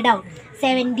ഡിവൈഡ് ആവും.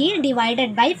 70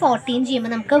 / 14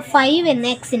 ചെയ്യുമ്പോൾ നമുക്ക് 5 എന്ന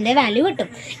എക്സിൻ്റെ വാല്യൂ കിട്ടും.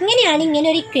 ഇങ്ങനെയാണ് ഇങ്ങനെ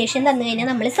ഒരു ഇക്വേഷൻ തന്നു കഴിഞ്ഞാൽ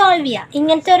നമ്മൾ സോൾവ് ചെയ്യുക.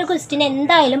 ഇങ്ങനത്തെ ഒരു ക്വസ്റ്റ്യൻ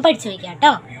എന്തായാലും പഠിച്ചു വയ്ക്കുക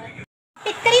കേട്ടോ.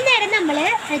 ഇത്രയും നേരം നമ്മൾ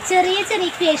ചെറിയ ചെറിയ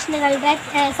ഇക്വേഷനുകളുടെ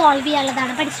സോൾവ്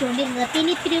ചെയ്യാനുള്ളതാണ് പഠിച്ചുകൊണ്ടിരുന്നത്.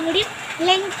 പിന്നെ ഇത്തിരിയും കൂടി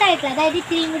ലെങ്ത് ആയിട്ടുള്ള, അതായത്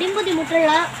ഇത്തിരിയും കൂടി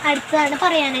ബുദ്ധിമുട്ടുള്ള അടുത്താണ്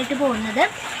പറയാനായിട്ട് പോകുന്നത്.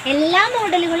 എല്ലാ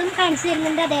മോഡലുകളും കാണിച്ചു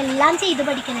തരുന്നുണ്ട്, അതെല്ലാം ചെയ്ത്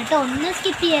പഠിക്കണം കേട്ടോ, ഒന്നും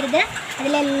സ്കിപ്പ് ചെയ്യരുത്,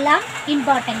 അതിലെല്ലാം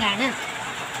ഇമ്പോർട്ടൻ്റ് ആണ്.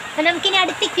 അപ്പോൾ നമുക്കിനി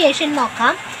അടുത്ത ഇക്വേഷൻ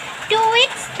നോക്കാം.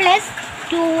 2x +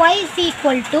 2y =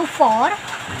 4,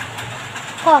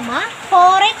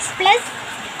 4x +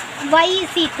 y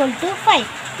 = 5.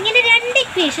 ഇങ്ങനെ രണ്ട്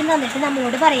ഇക്വേഷൻ തന്നിട്ട്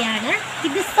നമ്മളോട് പറയാണ്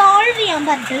ഇത് സോൾവ് ചെയ്യാൻ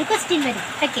പറഞ്ഞിട്ടൊരു ക്വസ്റ്റ്യൻ വരും.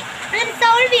 ഓക്കെ, അങ്ങനെ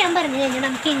സോൾവ് ചെയ്യാൻ പറഞ്ഞു കഴിഞ്ഞാൽ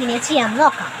നമുക്ക് എങ്ങനെയാണ് ചെയ്യാമെന്ന്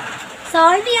നോക്കാം.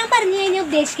 സോൾവ് ചെയ്യാൻ പറഞ്ഞു കഴിഞ്ഞാൽ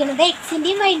ഉദ്ദേശിക്കുന്നത്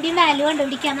എക്സിൻ്റെയും വൈൻ്റെയും വാല്യൂ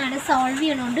കണ്ടുപിടിക്കാനാണ് സോൾവ്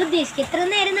ചെയ്യണോണ്ട് ഉദ്ദേശിക്കുക. ഇത്ര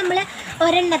നേരം നമ്മൾ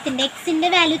ഒരെണ്ണത്തിൻ്റെ എക്സിൻ്റെ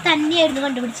വാല്യൂ തന്നെയായിരുന്നു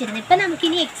കണ്ടുപിടിച്ചിരുന്നത്. ഇപ്പം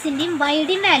നമുക്കിനി എക്സിൻ്റെയും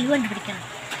വൈയുടെയും വാല്യൂ കണ്ടുപിടിക്കണം.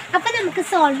 അപ്പം നമുക്ക്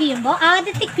സോൾവ് ചെയ്യുമ്പോൾ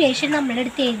ആദ്യത്തെ ഇക്വേഷൻ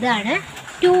നമ്മളെടുത്ത് എഴുതുകയാണ്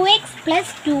 2x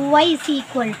 + 2y =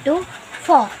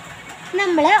 4.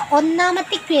 നമ്മൾ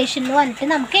ഒന്നാമത്തെ ഇക്വേഷൻ എന്ന് പറഞ്ഞിട്ട്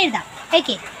നമുക്ക് എഴുതാം.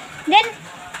 Okay, then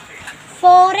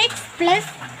 4x +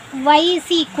 y =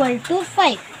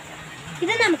 5.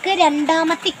 ഇത് നമുക്ക്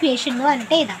രണ്ടാമത്തെ ഇക്വേഷൻ എന്ന്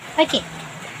പറഞ്ഞിട്ട് എഴുതാം. ഓക്കെ,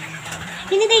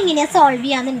 ഇനി ഇതെങ്ങനെയാണ് സോൾവ്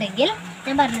ചെയ്യാന്നുണ്ടെങ്കിൽ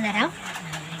ഞാൻ പറഞ്ഞു തരാം.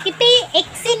 ഇപ്പം ഈ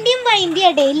എക്സിൻ്റെയും വൈൻ്റെയും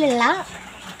ഇടയിലുള്ള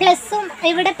പ്ലസ്സും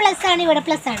ഇവിടെ പ്ലസ് ആണ്, ഇവിടെ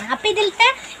പ്ലസ് ആണ്. അപ്പോൾ ഇതിലത്തെ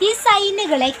ഈ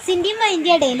സൈനുകൾ എക്സിൻ്റെയും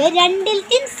വൈൻ്റെയും ഇടയിൽ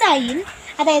രണ്ടിലത്തെയും സൈൻ,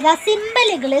 അതായത് ആ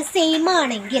സിമ്പലുകൾ സെയിം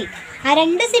ആണെങ്കിൽ, ആ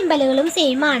രണ്ട് സിമ്പലുകളും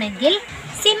സെയിം ആണെങ്കിൽ,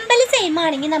 സിമ്പിൾ സെയിം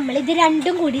ആണെങ്കിൽ നമ്മൾ ഇത്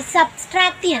രണ്ടും കൂടി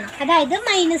സബ്സ്ട്രാക്ട് ചെയ്യണം, അതായത്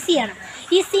മൈനസ് ചെയ്യണം.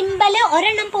 ഈ സിമ്പൽ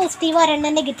ഒരെണ്ണം പോസിറ്റീവ്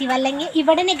ഒരെണ്ണം നെഗറ്റീവ്, അല്ലെങ്കിൽ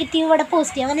ഇവിടെ നെഗറ്റീവ് ഇവിടെ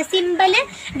പോസിറ്റീവ്, അങ്ങനെ സിമ്പൽ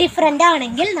ഡിഫറെൻ്റ്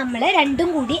ആണെങ്കിൽ നമ്മൾ രണ്ടും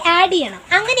കൂടി ആഡ് ചെയ്യണം.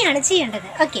 അങ്ങനെയാണ് ചെയ്യേണ്ടത്.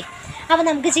 ഓക്കെ, അപ്പോൾ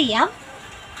നമുക്ക് ചെയ്യാം.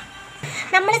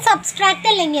 നമ്മൾ സബ്സ്ട്രാക്റ്റ്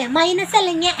അല്ലെങ്കിൽ മൈനസ്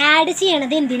അല്ലെങ്കിൽ ആഡ്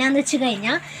ചെയ്യണത് എന്തിനാന്ന് വെച്ച്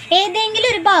കഴിഞ്ഞാൽ ഏതെങ്കിലും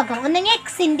ഒരു ഭാഗം, ഒന്നെങ്കിൽ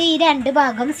എക്സിൻ്റെ ഈ രണ്ട്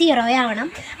ഭാഗം 0 ആവണം,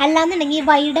 അല്ലാന്നുണ്ടെങ്കിൽ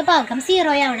വൈയുടെ ഭാഗം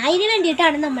 0 ആവണം. അതിന്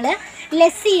വേണ്ടിയിട്ടാണ് നമ്മൾ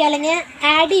ലെസ് ചെയ്യുക അല്ലെങ്കിൽ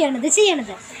ആഡ്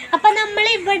ചെയ്യണത്. അപ്പം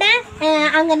നമ്മളിവിടെ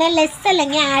അങ്ങനെ ലെസ്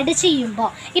അല്ലെങ്കിൽ ആഡ്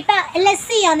ചെയ്യുമ്പോൾ, ഇപ്പം ലെസ്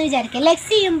ചെയ്യാമെന്ന് വിചാരിക്കുക. ലെസ്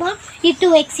ചെയ്യുമ്പോൾ ഈ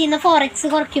 2x 4x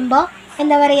കുറയ്ക്കുമ്പോൾ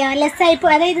എന്താ പറയുക, ലെസ്സായി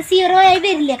പോയി, അതായത് 0 ആയി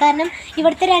വരില്ല. കാരണം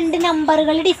ഇവിടുത്തെ രണ്ട്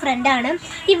നമ്പറുകൾ ഡിഫറെൻ്റ് ആണ്,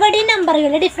 ഇവിടെയും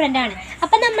നമ്പറുകൾ ഡിഫറെൻ്റ് ആണ്.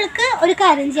 അപ്പം നമ്മൾക്ക് ഒരു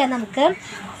കാര്യം ചെയ്യാം, നമുക്ക്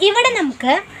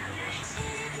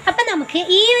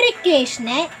ഈ ഒരു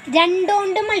ഇക്വേഷനെ 2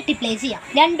 കൊണ്ട് മൾട്ടിപ്ലൈ ചെയ്യാം.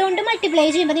 2 കൊണ്ട് മൾട്ടിപ്ലൈ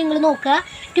ചെയ്യുമ്പോൾ നിങ്ങൾ നോക്കുക,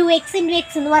 2x × x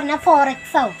എന്ന് പറഞ്ഞാൽ 4x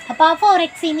ആവും. അപ്പോൾ ആ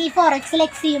 4x ഈ 4xൽ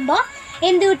x ചെയ്യുമ്പോൾ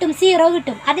എന്ത് കിട്ടും? 0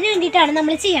 കിട്ടും. അതിന് വേണ്ടിയിട്ടാണ്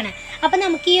നമ്മൾ ചെയ്യണത്. അപ്പോൾ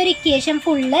നമുക്ക് ഈ ഒരു ഇക്വേഷൻ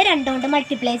ഫുള്ള് 2 കൊണ്ട്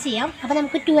മൾട്ടിപ്ലൈ ചെയ്യാം. അപ്പോൾ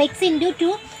നമുക്ക് 2x ×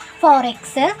 2 4x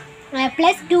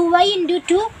 + 2y ×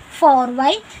 2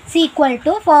 4y =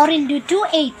 4 × 2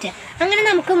 8. അങ്ങനെ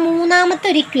നമുക്ക് മൂന്നാമത്തെ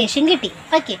ഒരു ഇക്വേഷൻ കിട്ടി.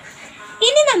 ഓക്കെ,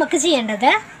 ഇനി നമുക്ക്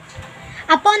ചെയ്യേണ്ടത്,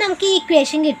 അപ്പോൾ നമുക്ക് ഈ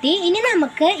ഇക്വേഷൻ കിട്ടി. ഇനി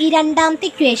നമുക്ക് ഈ രണ്ടാമത്തെ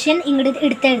ഇക്വേഷൻ ഇങ്ങോട്ട്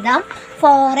എടുത്തെഴുതാം.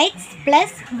 4x +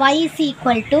 y =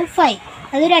 5.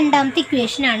 അത് രണ്ടാമത്തെ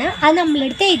ഇക്വേഷനാണ്. അത്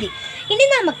നമ്മളെടുത്ത് എഴുതി. ഇനി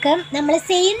നമ്മൾ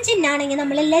സെയിം ചിഹ്നമാണെങ്കിൽ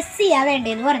നമ്മൾ ലെസ് ചെയ്യാൻ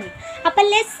വേണ്ടതെന്ന് പറഞ്ഞു. അപ്പം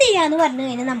ലെസ് ചെയ്യാന്ന് പറഞ്ഞു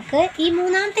കഴിഞ്ഞാൽ നമുക്ക് ഈ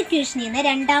മൂന്നാമത്തെ ഇക്വേഷനിൽ നിന്ന്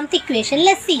രണ്ടാമത്തെ ഇക്വേഷൻ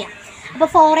ലെസ് ചെയ്യാം. അപ്പോൾ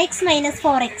 4x -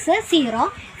 4x 0,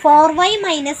 4y -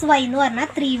 y എന്ന് പറഞ്ഞാൽ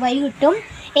 3y കിട്ടും,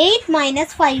 8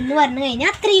 - 5 എന്ന് പറഞ്ഞു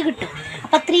കഴിഞ്ഞാൽ 3 കിട്ടും.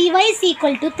 അപ്പോൾ 3y =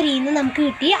 3 എന്ന് നമുക്ക്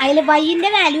കിട്ടി. അതിൽ വൈൻ്റെ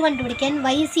വാല്യൂ കണ്ടുപിടിക്കാൻ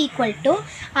y =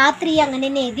 ആ 3 അങ്ങനെ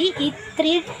തന്നെ എഴുതി. ഈ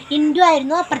 3 ഇൻറ്റു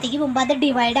ആയിരുന്നു അപ്പുറത്തേക്ക് പോകുമ്പോൾ അത്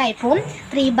ഡിവൈഡ് ആയിപ്പോൾ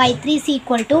 3/3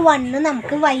 = 1 എന്ന്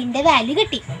നമുക്ക് വൈൻ്റെ വാല്യൂ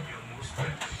കിട്ടി.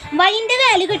 വൈൻ്റെ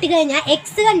വാല്യൂ കിട്ടിക്കഴിഞ്ഞാൽ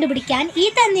എക്സ് കണ്ടുപിടിക്കാൻ ഈ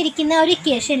തന്നിരിക്കുന്ന ഒരു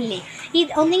ഇക്വേഷനില്ലേ,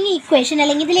 ഒന്നെങ്കിൽ ഇക്വേഷൻ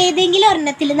അല്ലെങ്കിൽ ഇതിൽ ഏതെങ്കിലും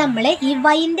ഒരെണ്ണത്തിൽ നമ്മൾ ഈ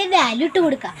വൈൻ്റെ വാല്യൂ ഇട്ട്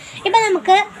കൊടുക്കുക. ഇപ്പം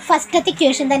നമുക്ക് ഫസ്റ്റത്തെ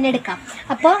ഇക്വേഷൻ തന്നെ എടുക്കാം.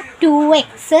 അപ്പോൾ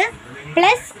 2x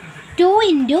 + 2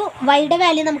 × വൈയുടെ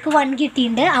വാല്യൂ നമുക്ക് 1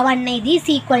 കിട്ടിയിട്ടുണ്ട്. ആ 1 എഴുതി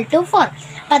 = 4.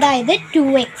 അപ്പോൾ അതായത്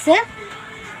 2x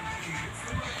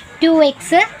 +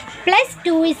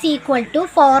 2 =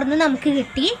 4 എന്ന് നമുക്ക്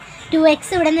കിട്ടി. 2x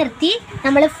ഇവിടെ നിർത്തി,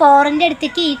 നമ്മൾ 4ൻ്റെ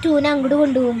അടുത്തേക്ക് ഈ 2നെ അങ്ങോട്ട്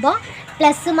കൊണ്ടുപോകുമ്പോൾ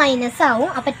പ്ലസ് മൈനസ് ആവും.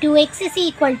 അപ്പോൾ 2x =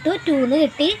 2 എന്ന്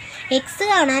കിട്ടി. എക്സ്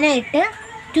കാണാനായിട്ട്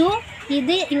 2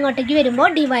 ഇത് ഇങ്ങോട്ടേക്ക് വരുമ്പോൾ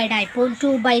ഡിവൈഡ് ആയിപ്പോൾ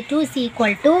 2/2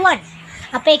 = 1.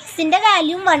 അപ്പോൾ എക്സിൻ്റെ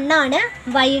വാല്യൂം 1 ആണ്,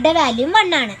 വൈയുടെ വാല്യൂം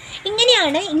 1 ആണ്.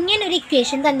 ഇങ്ങനൊരു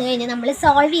ഇക്വേഷൻ തന്നു കഴിഞ്ഞാൽ നമ്മൾ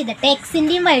സോൾവ് ചെയ്തിട്ട്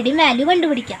എക്സിൻ്റെയും വൈയുടെയും വാല്യൂ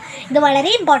കണ്ടുപിടിക്കുക. ഇത്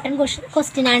വളരെ ഇമ്പോർട്ടൻറ്റ്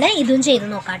ക്വസ്റ്റ്യൻ ആണ്. ഇതും ചെയ്ത്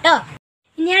നോക്കാം കേട്ടോ.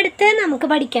 ഇനി അടുത്ത് നമുക്ക്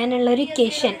പഠിക്കാനുള്ള ഒരു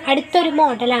ഇക്വേഷൻ, അടുത്തൊരു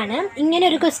മോഡലാണ്.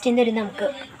 ഇങ്ങനൊരു ക്വസ്റ്റ്യൻ തരും നമുക്ക്.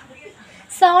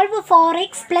 Solve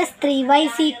 4x + 3y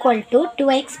 =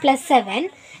 2x + 7.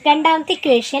 രണ്ടാമത്തെ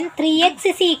ഇക്വേഷൻ 3x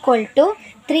 =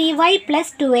 3y +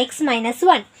 2x -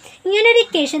 1. ഇങ്ങനൊരു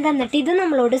ഇക്വേഷൻ തന്നിട്ട് ഇത്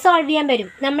നമ്മളോട് സോൾവ് ചെയ്യാൻ വരും.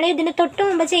 നമ്മൾ ഇതിന് തൊട്ട്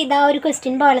മുമ്പ് ചെയ്ത ഒരു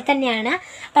ക്വസ്റ്റ്യൻ പോലെ തന്നെയാണ്,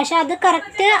 പക്ഷെ അത്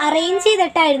കറക്റ്റ് അറേഞ്ച്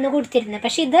ചെയ്തിട്ടായിരുന്നു കൊടുത്തിരുന്നത്.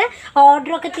 പക്ഷെ ഇത്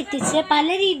ഓർഡറൊക്കെ തെറ്റിച്ച് പല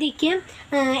രീതിക്ക്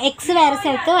എക്സ് വേറെ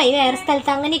സ്ഥലത്ത് വൈ വേറെ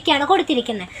സ്ഥലത്ത് അങ്ങനെയൊക്കെയാണ്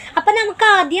കൊടുത്തിരിക്കുന്നത്. അപ്പം നമുക്ക്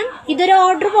ആദ്യം ഇതൊരു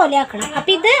ഓർഡർ പോലെ ആക്കണം.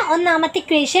 അപ്പോൾ ഇത് ഒന്നാമത്തെ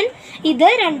ഇക്വേഷൻ, ഇത്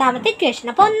രണ്ടാമത്തെ ഇക്വേഷൻ.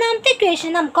 അപ്പോൾ ഒന്നാമത്തെ ഇക്വേഷൻ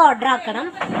നമുക്ക് ഓർഡർ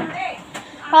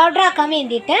ആക്കാൻ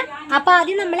വേണ്ടിയിട്ട് അപ്പോൾ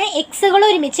ആദ്യം നമ്മൾ എക്സുകൾ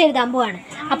ഒരുമിച്ച് എഴുതാൻ പോവാണ്.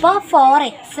 അപ്പോൾ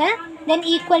 4x ദെൻ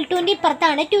ഈക്വൽ ടുവിൻ്റെ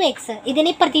ഇപ്പുറത്താണ് 2x, ഇതിന്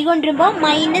ഇപ്പുറത്തേക്ക് കൊണ്ടുവരുമ്പോൾ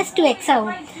 -2x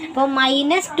ആവും. അപ്പോൾ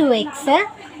 -2x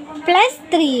 +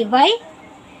 3y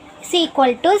 =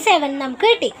 7 നമുക്ക്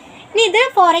കിട്ടി. ഇനി ഇത്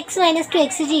 4x -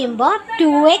 2x ചെയ്യുമ്പോൾ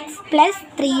 2x +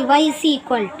 3y =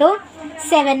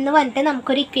 7 എന്ന് പറഞ്ഞിട്ട്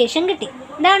നമുക്കൊരു ഇക്വേഷൻ കിട്ടി.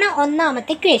 ഇതാണ്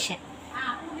ഒന്നാമത്തെ ഇക്വേഷൻ.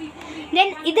 ദെൻ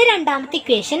ഇത് രണ്ടാമത്തെ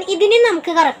ഇക്വേഷൻ. ഇതിനെ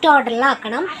നമുക്ക് കറക്റ്റ്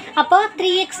ഓർഡറിലാക്കണം. അപ്പോൾ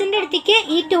 3xൻ്റെ അടുത്തേക്ക്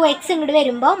ഈ 2x ഇങ്ങോട്ട്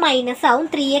വരുമ്പോൾ മൈനസ് ആവും.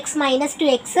 3x minus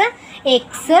 2x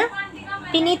X.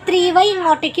 പിന്നെ 3y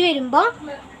ഇങ്ങോട്ടേക്ക് വരുമ്പോൾ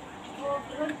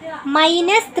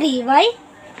മൈനസ് 3y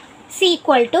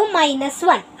ഈക്വൽ ടു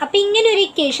 -1. അപ്പോൾ ഇങ്ങനെ ഒരു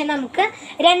ഇക്വേഷൻ നമുക്ക്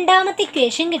രണ്ടാമത്തെ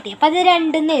ഇക്വേഷൻ കിട്ടി. അപ്പോൾ അത്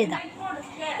 2 എന്ന് എഴുതാം.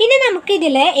 ഇനി നമുക്ക്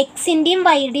ഇതിൽ എക്സിൻ്റെയും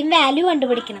വൈയുടെയും വാല്യൂ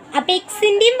കണ്ടുപിടിക്കണം. അപ്പോൾ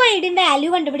എക്സിൻ്റെയും വൈയുടെയും വാല്യൂ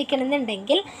കണ്ടുപിടിക്കണം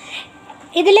എന്നുണ്ടെങ്കിൽ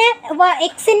ഇതിൽ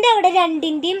എക്സിൻ്റെ അവിടെ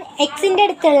 2ൻ്റെയും എക്സിൻ്റെ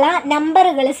അടുത്തുള്ള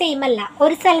നമ്പറുകൾ സെയിം അല്ല.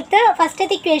 ഒരു സ്ഥലത്ത്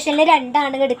ഫസ്റ്റത്തെ ഇക്വേഷനിൽ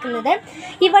 2 കിടക്കുന്നത്,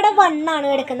 ഇവിടെ 1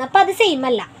 കിടക്കുന്നത്. അപ്പോൾ അത് സെയിം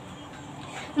അല്ല.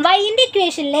 വൈൻ്റെ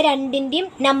ഇക്വേഷനിൽ 2ൻ്റെയും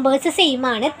നമ്പേഴ്സ് സെയിം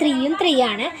ആണ്, 3ഉം 3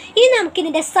 ആണ്. ഇനി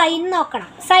നമുക്കിതിൻ്റെ സൈൻ നോക്കണം.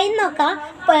 സൈൻ നോക്കാം,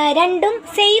 രണ്ടും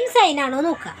സെയിം സൈനാണോ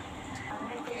നോക്കുക.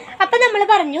 അപ്പോൾ നമ്മൾ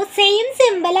പറഞ്ഞു സെയിം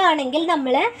സിമ്പിൾ ആണെങ്കിൽ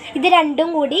നമ്മൾ ഇത് രണ്ടും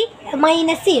കൂടി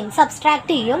മൈനസ് ചെയ്യും,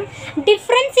 സബ്സ്ട്രാക്ട് ചെയ്യും.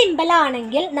 ഡിഫറൻറ്റ് സിമ്പിൾ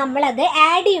ആണെങ്കിൽ നമ്മളത്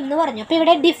ആഡ് ചെയ്യും എന്ന് പറഞ്ഞു. അപ്പോൾ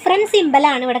ഇവിടെ ഡിഫറൻറ്റ്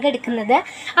സിമ്പിളാണ് ഇവിടെ എടുക്കുന്നത്.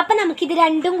 അപ്പോൾ നമുക്കിത്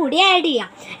രണ്ടും കൂടി ആഡ്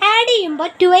ചെയ്യാം. ആഡ് ചെയ്യുമ്പോൾ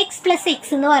 2x +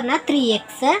 x എന്ന് പറഞ്ഞാൽ 3x,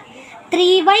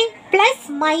 3y പ്ലസ്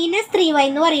 -3y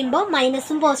എന്ന് പറയുമ്പോൾ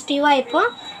മൈനസും പോസിറ്റീവും ആയപ്പോൾ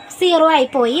 0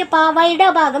 ആയിപ്പോയി. അപ്പോൾ ആ വൈയുടെ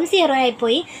ഭാഗം 0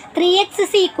 ആയിപ്പോയി.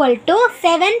 3x equal to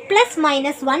 7 +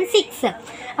 -1 6.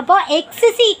 അപ്പോൾ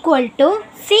x ഈക്വൽ ടു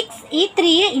 6. ഈ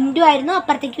 3 ഇൻറ്റു ആയിരുന്നു,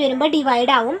 അപ്പുറത്തേക്ക് വരുമ്പോൾ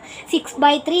ഡിവൈഡ് ആവും.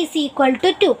 6/3 ഈക്വൽ ടു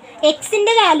 2.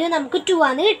 എക്സിൻ്റെ വാല്യൂ നമുക്ക് 2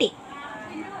 ആണ് കിട്ടി.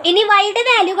 ഇനി വൈയുടെ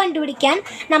വാല്യൂ കണ്ടുപിടിക്കാൻ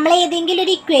നമ്മൾ ഏതെങ്കിലും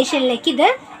ഒരു ഇക്വേഷനിലേക്ക് ഇത്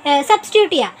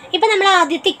സബ്സ്റ്റിറ്റ്യൂട്ട് ചെയ്യാം. ഇപ്പം നമ്മൾ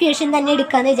ആദ്യത്തെ ഇക്വേഷൻ തന്നെ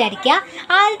എടുക്കാമെന്ന് വിചാരിക്കുക.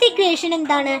 ആദ്യത്തെ ഇക്വേഷൻ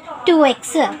എന്താണ്? 2x.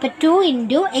 അപ്പോൾ 2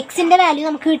 ഇൻറ്റു എക്സിൻ്റെ വാല്യൂ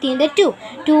നമുക്ക് കിട്ടിയത് 2.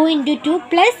 2 into 2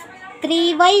 plus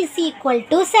 3y equal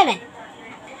to 7.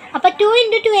 അപ്പോൾ 2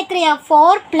 ഇൻറ്റു 2 എത്രയാണ്?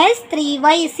 4 plus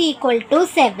 3y equal to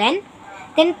 7.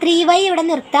 Then 3y ഇവിടെ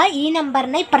നിർത്തുക. ഈ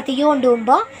നമ്പറിനെ ഇപ്പുറത്തേക്ക്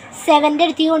കൊണ്ടുപോകുമ്പോൾ 7ൻ്റെ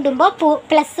അടുത്തേക്ക് കൊണ്ടുപോകുമ്പോൾ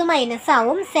പ്ലസ് മൈനസ്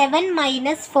ആവും. 7 -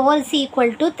 4 ഈക്വൽ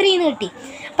ടു 3 എന്ന് കിട്ടി.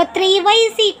 അപ്പോൾ 3y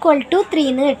ഈക്വൽ ടു 3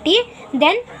 എന്ന് കിട്ടി.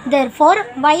 ദെൻ ദെർഫോർ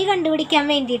y കണ്ടുപിടിക്കാൻ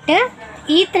വേണ്ടിയിട്ട്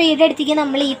ഈ 3യുടെ അടുത്തേക്ക്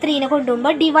നമ്മൾ ഈ 3നെ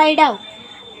കൊണ്ടുപോകുമ്പോൾ ഡിവൈഡ് ആവും.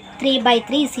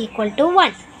 3/3 ഈക്വൽ ടു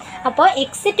 1. അപ്പോൾ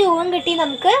x 2ഉം കിട്ടി,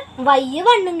 നമുക്ക് y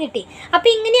 1ഉം കിട്ടി. അപ്പോൾ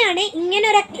ഇങ്ങനെയാണ്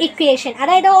ഇങ്ങനൊരു ഇക്വേഷൻ,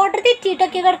 അതായത് ഓർഡർ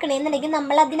തെറ്റിയിട്ടൊക്കെ കിടക്കണമെന്നുണ്ടെങ്കിൽ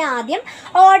നമ്മൾ അതിനാദ്യം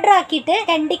ഓർഡർ ആക്കിയിട്ട്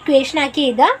 2 ഇക്വേഷൻ ആക്കി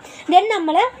എഴുതുക. ദെൻ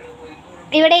നമ്മൾ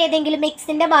ഇവിടെ ഏതെങ്കിലും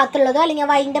എക്സിൻ്റെ ഭാഗത്തുള്ളതോ അല്ലെങ്കിൽ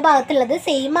വൈൻ്റെ ഭാഗത്തുള്ളത്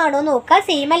സെയിം ആണോ നോക്കുക.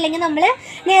 സെയിം അല്ലെങ്കിൽ നമ്മൾ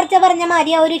നേരത്തെ പറഞ്ഞ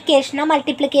മാതിരി ആ ഒരു ഇക്വേഷനോ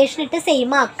മൾട്ടിപ്ലിക്കേഷൻ ഇട്ട്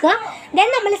സെയിം ആക്കുക. ദെൻ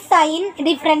നമ്മൾ സൈൻ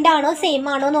ഡിഫറെൻ്റ് ആണോ സെയിം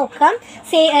ആണോ നോക്കാം.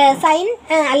 സൈൻ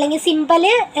അല്ലെങ്കിൽ സിമ്പിൾ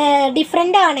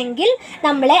ഡിഫറെൻ്റ് ആണെങ്കിൽ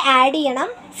നമ്മൾ ആഡ് ചെയ്യണം.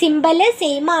 സിമ്പിൾ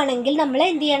സെയിം ആണെങ്കിൽ നമ്മൾ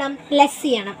എന്ത് ചെയ്യണം? ലെസ്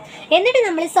ചെയ്യണം. എന്നിട്ട്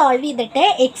നമ്മൾ സോൾവ് ചെയ്തിട്ട്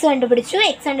എക്സ് കണ്ടുപിടിച്ചു.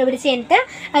 എക്സ് കണ്ടുപിടിച്ച് കഴിഞ്ഞിട്ട്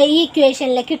ഈ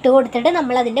ഇക്വേഷനിലേക്ക് ഇട്ട് കൊടുത്തിട്ട്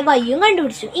നമ്മൾ അതിൻ്റെ വൈയും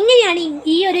കണ്ടുപിടിച്ചു. ഇങ്ങനെയാണ്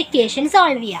ഈ ഒരു ഇക്വേഷൻ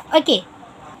സോൾവ് ചെയ്യുക. ഓക്കെ,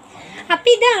 അപ്പോൾ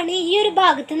ഇതാണ് ഈ ഒരു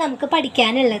ഭാഗത്ത് നമുക്ക്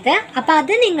പഠിക്കാനുള്ളത്. അപ്പോൾ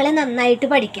അത് നിങ്ങൾ നന്നായിട്ട്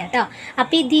പഠിക്കുക കേട്ടോ.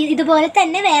 അപ്പോൾ ഇതുപോലെ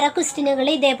തന്നെ വേറെ ക്വസ്റ്റ്യനുകൾ,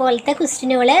 ഇതേപോലത്തെ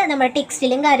ക്വസ്റ്റ്യനുകൾ നമ്മുടെ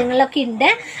ടെക്സ്റ്റിലും കാര്യങ്ങളിലൊക്കെ ഉണ്ട്.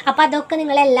 അപ്പോൾ അതൊക്കെ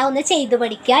നിങ്ങളെല്ലാം ഒന്ന് ചെയ്ത്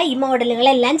പഠിക്കുക. ഈ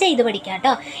മോഡലുകളെല്ലാം ചെയ്ത് പഠിക്കുക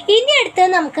കേട്ടോ. ഇനി അടുത്ത്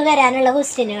നമുക്ക് വരാനുള്ള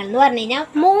ക്വസ്റ്റ്യനുകൾ എന്ന് പറഞ്ഞു കഴിഞ്ഞാൽ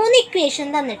 3 ഇക്വേഷൻ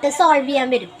തന്നിട്ട് സോൾവ് ചെയ്യാൻ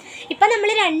വരും. ഇപ്പം നമ്മൾ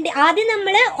ആദ്യം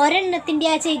നമ്മൾ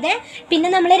ഒരെണ്ണത്തിൻ്റെയാണ് ചെയ്തത്, പിന്നെ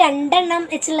നമ്മൾ 2 എണ്ണം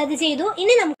വെച്ചുള്ളത് ചെയ്തു.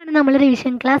 ഇനി നമ്മൾ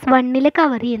റിവിഷൻ ക്ലാസ് 1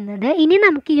 കവർ ചെയ്യുന്നത്. ഇനി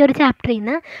നമുക്ക് ഈ ഒരു ചാപ്റ്ററിൽ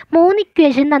നിന്ന് 3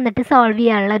 ഇക്വേഷൻ തന്നിട്ട് സോൾവ്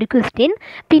ചെയ്യാനുള്ള ഒരു ക്വസ്റ്റ്യൻ,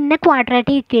 പിന്നെ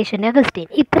ക്വാഡ്രാറ്റിക് ഇക്വേഷൻ്റെ ക്വസ്റ്റ്യൻ.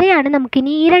 ഇത്രയാണ്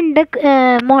നമുക്കിനി ഈ 2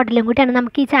 മോഡലും കൂടിയാണ്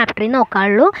നമുക്ക് ഈ ചാപ്റ്ററിൽ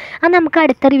നോക്കാനുള്ളൂ. അത് നമുക്ക്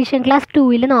അടുത്ത റിവിഷൻ ക്ലാസ്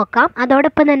 2 നോക്കാം.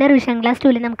 അതോടൊപ്പം തന്നെ റിവിഷൻ ക്ലാസ്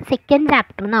 2 നമുക്ക് സെക്കൻഡ്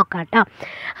ചാപ്റ്റർ നോക്കാം കേട്ടോ.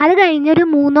 അത് കഴിഞ്ഞൊരു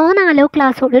 3-4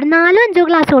 ക്ലാസ്സോട്, ഒരു 4-5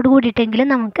 ക്ലാസ്സോട് കൂടിയിട്ടെങ്കിലും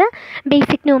നമുക്ക്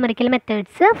basic numerical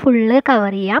methods full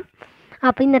cover ചെയ്യാം.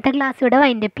 അപ്പോൾ ഇന്നത്തെ ക്ലാസ് ഇവിടെ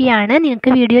വൈൻഡപ്പ് ചെയ്യാണ്.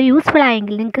 നിങ്ങൾക്ക് വീഡിയോ യൂസ്ഫുൾ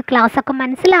ആയെങ്കിൽ, നിങ്ങൾക്ക് ക്ലാസ്സൊക്കെ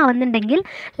മനസ്സിലാവുന്നുണ്ടെങ്കിൽ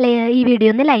ഈ വീഡിയോ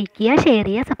ഒന്ന് ലൈക്ക് ചെയ്യുക, ഷെയർ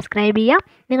ചെയ്യുക, സബ്സ്ക്രൈബ് ചെയ്യുക.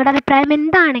 നിങ്ങളുടെ അഭിപ്രായം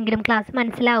എന്താണെങ്കിലും, ക്ലാസ്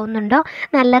മനസ്സിലാവുന്നുണ്ടോ,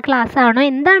 നല്ല ക്ലാസ് ആണോ,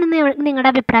 എന്താണെന്ന്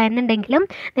നിങ്ങളുടെ അഭിപ്രായം എന്നുണ്ടെങ്കിലും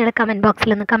നിങ്ങൾ കമൻറ്റ്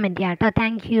ബോക്സിലൊന്ന് കമൻറ്റ് ചെയ്യാം കേട്ടോ.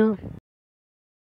 താങ്ക്